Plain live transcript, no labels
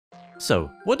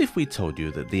So, what if we told you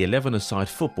that the 11-a-side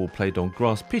football played on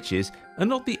grass pitches are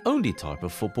not the only type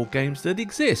of football games that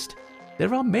exist?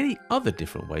 There are many other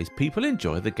different ways people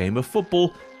enjoy the game of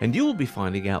football, and you will be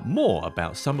finding out more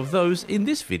about some of those in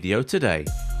this video today.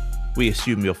 We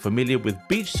assume you're familiar with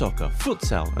beach soccer,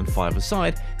 futsal and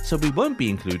five-a-side, so we won't be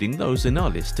including those in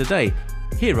our list today.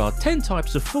 Here are 10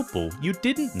 types of football you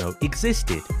didn't know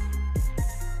existed.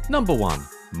 Number 1.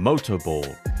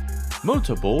 Moto-ball.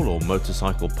 Moto-ball, or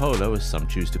motorcycle polo as some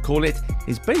choose to call it,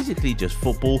 is basically just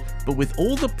football but with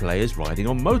all the players riding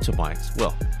on motorbikes,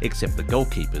 well, except the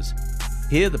goalkeepers.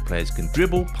 Here the players can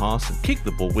dribble, pass and kick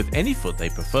the ball with any foot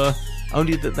they prefer,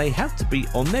 only that they have to be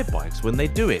on their bikes when they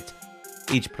do it.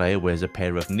 Each player wears a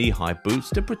pair of knee-high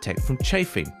boots to protect from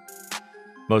chafing.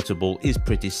 Motorball is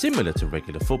pretty similar to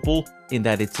regular football in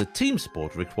that it's a team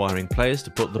sport requiring players to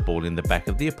put the ball in the back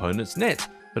of the opponent's net,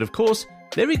 but of course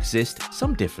there exist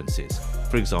some differences.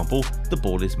 For example, the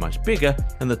ball is much bigger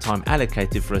and the time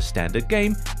allocated for a standard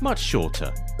game much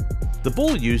shorter. The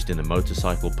ball used in a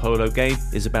motorcycle polo game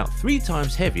is about 3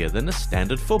 times heavier than a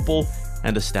standard football,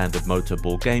 and a standard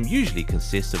motorball game usually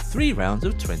consists of 3 rounds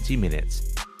of 20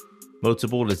 minutes.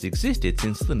 Motorball has existed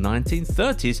since the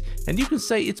 1930s, and you can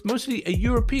say it's mostly a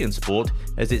European sport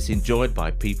as it's enjoyed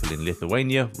by people in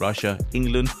Lithuania, Russia,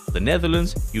 England, the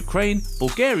Netherlands, Ukraine,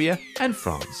 Bulgaria and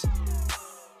France.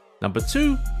 Number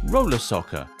 2. Roller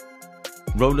soccer.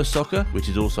 Roller soccer, which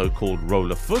is also called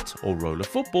roller foot or roller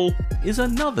football, is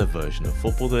another version of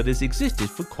football that has existed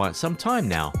for quite some time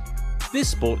now. This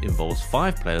sport involves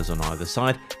 5 players on either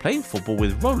side playing football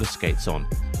with roller skates on.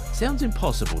 Sounds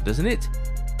impossible, doesn't it?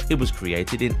 It was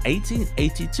created in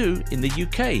 1882 in the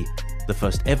UK. The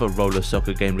first ever roller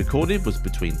soccer game recorded was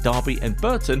between Derby and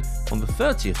Burton on the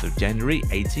 30th of January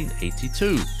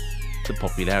 1882. The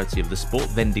popularity of the sport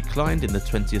then declined in the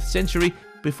 20th century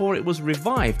before it was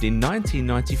revived in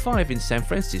 1995 in San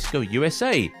Francisco,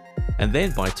 USA. And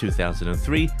then by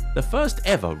 2003, the first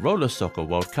ever Roller Soccer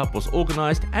World Cup was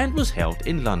organised and was held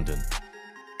in London.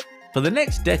 For the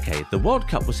next decade, the World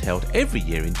Cup was held every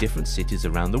year in different cities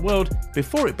around the world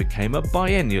before it became a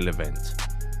biennial event.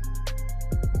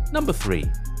 Number 3.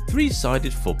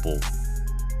 Three-sided football.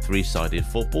 Three-sided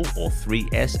football, or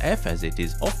 3SF as it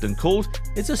is often called,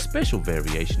 is a special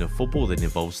variation of football that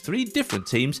involves 3 different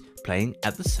teams playing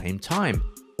at the same time.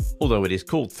 Although it is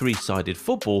called three-sided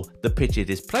football, the pitch it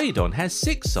is played on has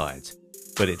 6 sides,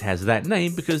 but it has that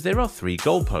name because there are 3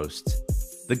 goalposts.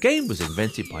 The game was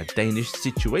invented by Danish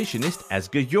situationist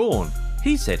Asger Jorn.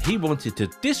 He said he wanted to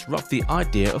disrupt the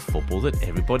idea of football that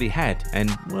everybody had,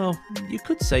 and well, you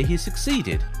could say he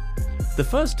succeeded. The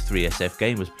first 3SF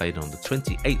game was played on the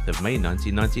 28th of May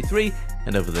 1993,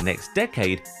 and over the next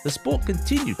decade, the sport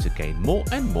continued to gain more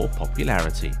and more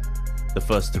popularity. The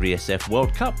first 3SF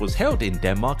World Cup was held in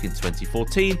Denmark in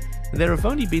 2014, and there have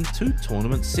only been 2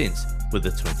 tournaments since, with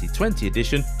the 2020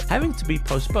 edition having to be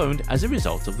postponed as a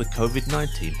result of the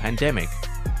COVID-19 pandemic.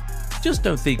 Just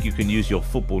don't think you can use your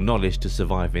football knowledge to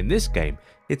survive in this game.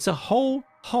 It's a whole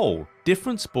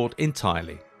different sport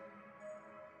entirely.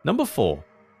 Number 4.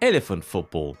 Elephant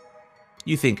football.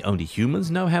 You think only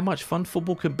humans know how much fun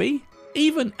football can be?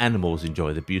 Even animals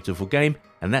enjoy the beautiful game,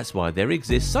 and that's why there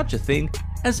exists such a thing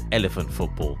as elephant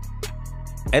football.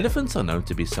 Elephants are known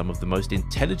to be some of the most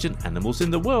intelligent animals in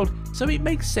the world, so it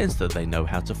makes sense that they know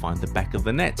how to find the back of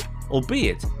the net,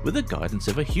 albeit with the guidance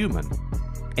of a human.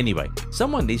 Anyway,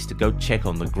 someone needs to go check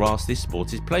on the grass this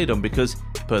sport is played on because,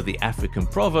 per the African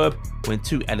proverb, when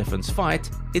 2 elephants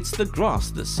fight, it's the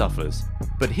grass that suffers.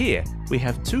 But here, we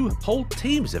have 2 whole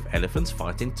teams of elephants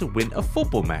fighting to win a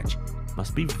football match.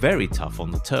 Must be very tough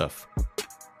on the turf.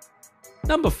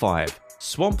 Number 5.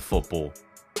 Swamp football.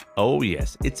 Oh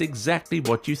yes, it's exactly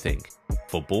what you think.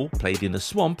 Football played in a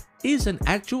swamp is an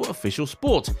actual official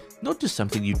sport, not just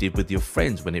something you did with your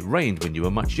friends when it rained when you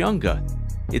were much younger.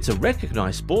 It's a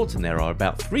recognised sport and there are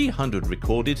about 300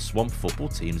 recorded swamp football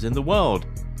teams in the world.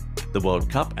 The World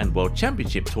Cup and World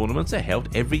Championship tournaments are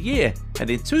held every year, and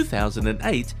in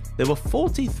 2008 there were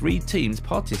 43 teams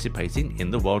participating in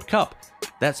the World Cup.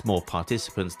 That's more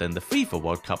participants than the FIFA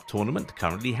World Cup tournament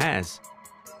currently has.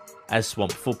 As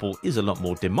swamp football is a lot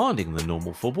more demanding than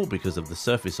normal football because of the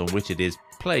surface on which it is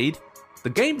played, the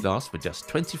game lasts for just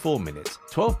 24 minutes,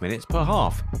 12 minutes per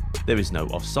half. There is no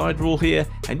offside rule here,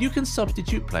 and you can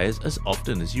substitute players as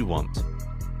often as you want.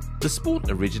 The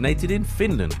sport originated in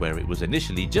Finland, where it was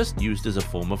initially just used as a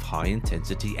form of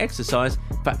high-intensity exercise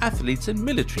for athletes and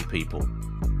military people.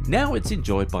 Now it's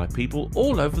enjoyed by people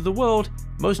all over the world,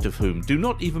 most of whom do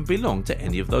not even belong to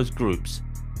any of those groups.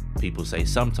 People say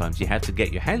sometimes you have to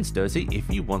get your hands dirty if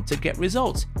you want to get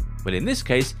results. Well, in this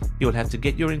case, you'll have to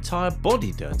get your entire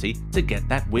body dirty to get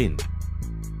that win.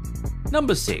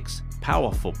 Number 6.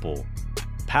 Power football.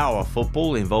 Power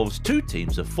football involves 2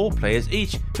 teams of 4 players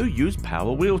each who use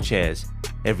power wheelchairs.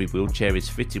 Every wheelchair is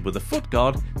fitted with a foot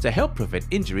guard to help prevent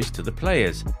injuries to the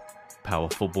players. Power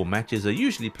football matches are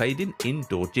usually played in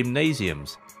indoor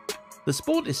gymnasiums. The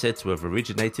sport is said to have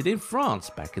originated in France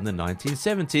back in the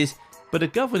 1970s, but a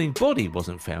governing body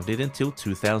wasn't founded until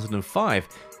 2005,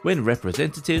 when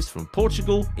representatives from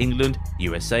Portugal, England,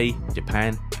 USA,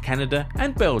 Japan, Canada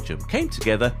and Belgium came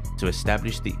together to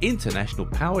establish the International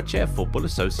Power Chair Football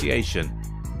Association.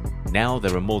 Now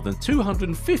there are more than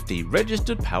 250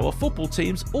 registered power football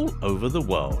teams all over the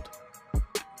world.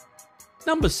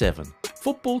 Number 7.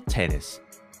 Football tennis.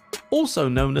 Also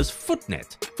known as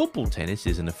footnet, football tennis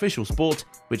is an official sport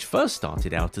which first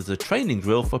started out as a training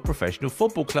drill for professional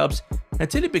football clubs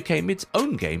until it became its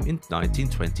own game in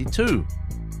 1922.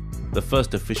 The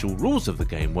first official rules of the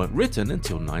game weren't written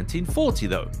until 1940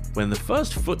 though, when the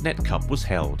first Footnet Cup was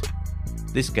held.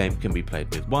 This game can be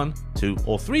played with 1, 2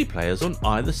 or 3 players on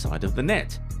either side of the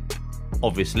net.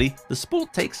 Obviously, the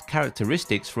sport takes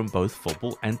characteristics from both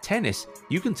football and tennis.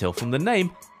 You can tell from the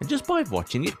name and just by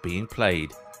watching it being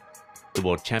played. The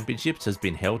World Championships has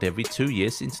been held every 2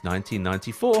 years since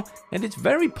 1994 and it's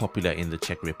very popular in the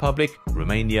Czech Republic,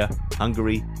 Romania,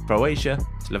 Hungary, Croatia,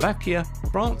 Slovakia,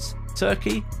 France,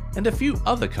 Turkey and a few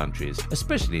other countries,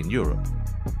 especially in Europe.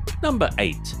 Number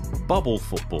 8. Bubble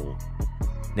football.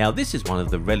 Now this is one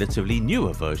of the relatively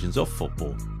newer versions of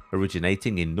football.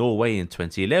 Originating in Norway in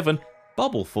 2011,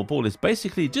 bubble football is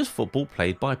basically just football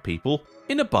played by people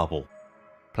in a bubble.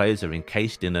 Players are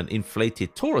encased in an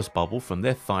inflated torus bubble from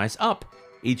their thighs up,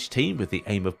 each team with the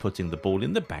aim of putting the ball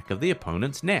in the back of the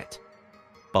opponent's net.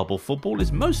 Bubble football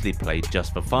is mostly played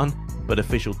just for fun, but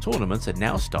official tournaments are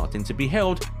now starting to be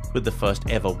held, with the first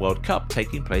ever World Cup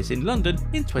taking place in London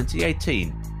in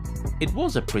 2018. It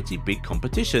was a pretty big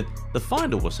competition. The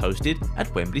final was hosted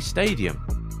at Wembley Stadium.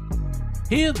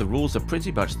 Here the rules are pretty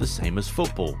much the same as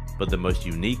football, but the most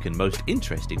unique and most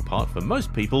interesting part for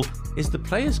most people is the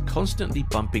players constantly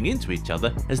bumping into each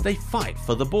other as they fight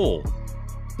for the ball.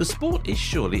 The sport is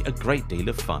surely a great deal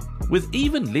of fun, with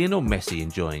even Lionel Messi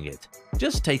enjoying it.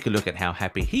 Just take a look at how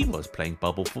happy he was playing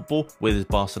bubble football with his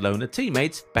Barcelona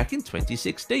teammates back in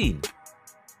 2016.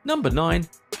 Number 9.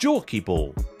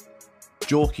 Jorkyball.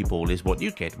 Jorkyball is what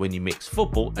you get when you mix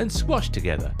football and squash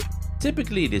together.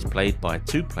 Typically it is played by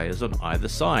 2 players on either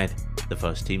side. The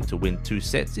first team to win 2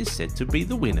 sets is said to be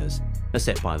the winners. A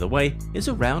set, by the way, is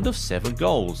a round of 7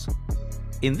 goals.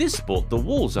 In this sport the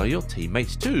walls are your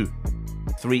teammates too.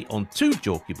 3-on-2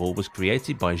 Jorkyball was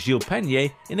created by Gilles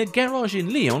Panier in a garage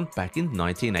in Lyon back in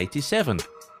 1987.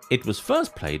 It was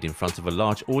first played in front of a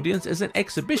large audience as an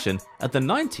exhibition at the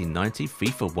 1990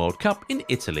 FIFA World Cup in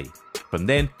Italy. From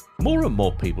then, more and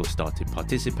more people started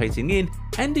participating in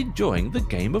and enjoying the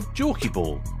game of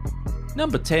Jorkyball.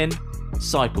 Number 10.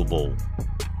 Cycle ball.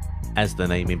 As the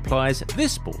name implies,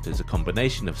 this sport is a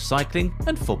combination of cycling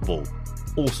and football.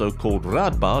 Also called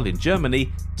Radball in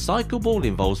Germany, cycle ball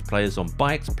involves players on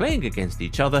bikes playing against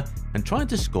each other and trying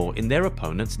to score in their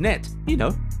opponent's net, you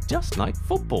know, just like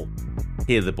football.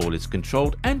 Here the ball is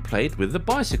controlled and played with the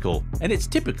bicycle, and it's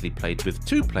typically played with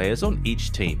 2 players on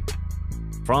each team.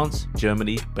 France,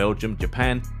 Germany, Belgium,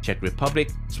 Japan, Czech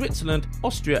Republic, Switzerland,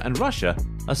 Austria and Russia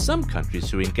are some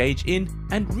countries who engage in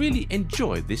and really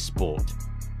enjoy this sport.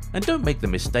 And don't make the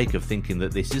mistake of thinking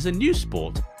that this is a new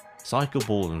sport. Cycle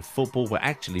ball and football were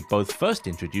actually both first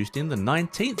introduced in the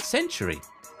 19th century.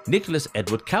 Nicholas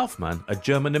Edward Kaufmann, a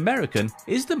German-American,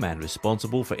 is the man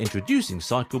responsible for introducing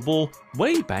cycle ball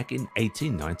way back in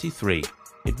 1893.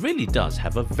 It really does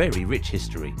have a very rich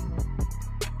history.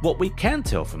 What we can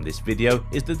tell from this video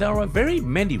is that there are very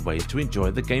many ways to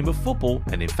enjoy the game of football,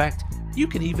 and in fact, you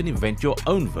can even invent your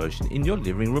own version in your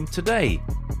living room today.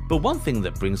 But one thing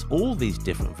that brings all these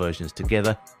different versions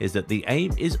together is that the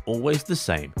aim is always the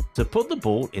same, to put the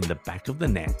ball in the back of the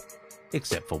net.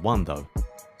 Except for one though.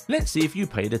 Let's see if you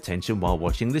paid attention while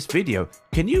watching this video.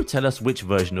 Can you tell us which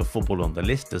version of football on the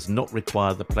list does not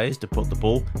require the players to put the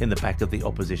ball in the back of the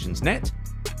opposition's net?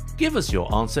 Give us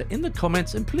your answer in the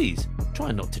comments and please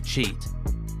try not to cheat.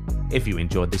 If you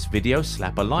enjoyed this video,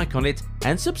 slap a like on it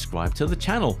and subscribe to the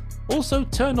channel. Also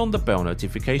turn on the bell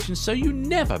notifications so you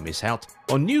never miss out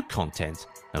on new content,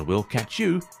 and we'll catch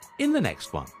you in the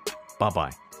next one. Bye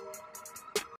bye.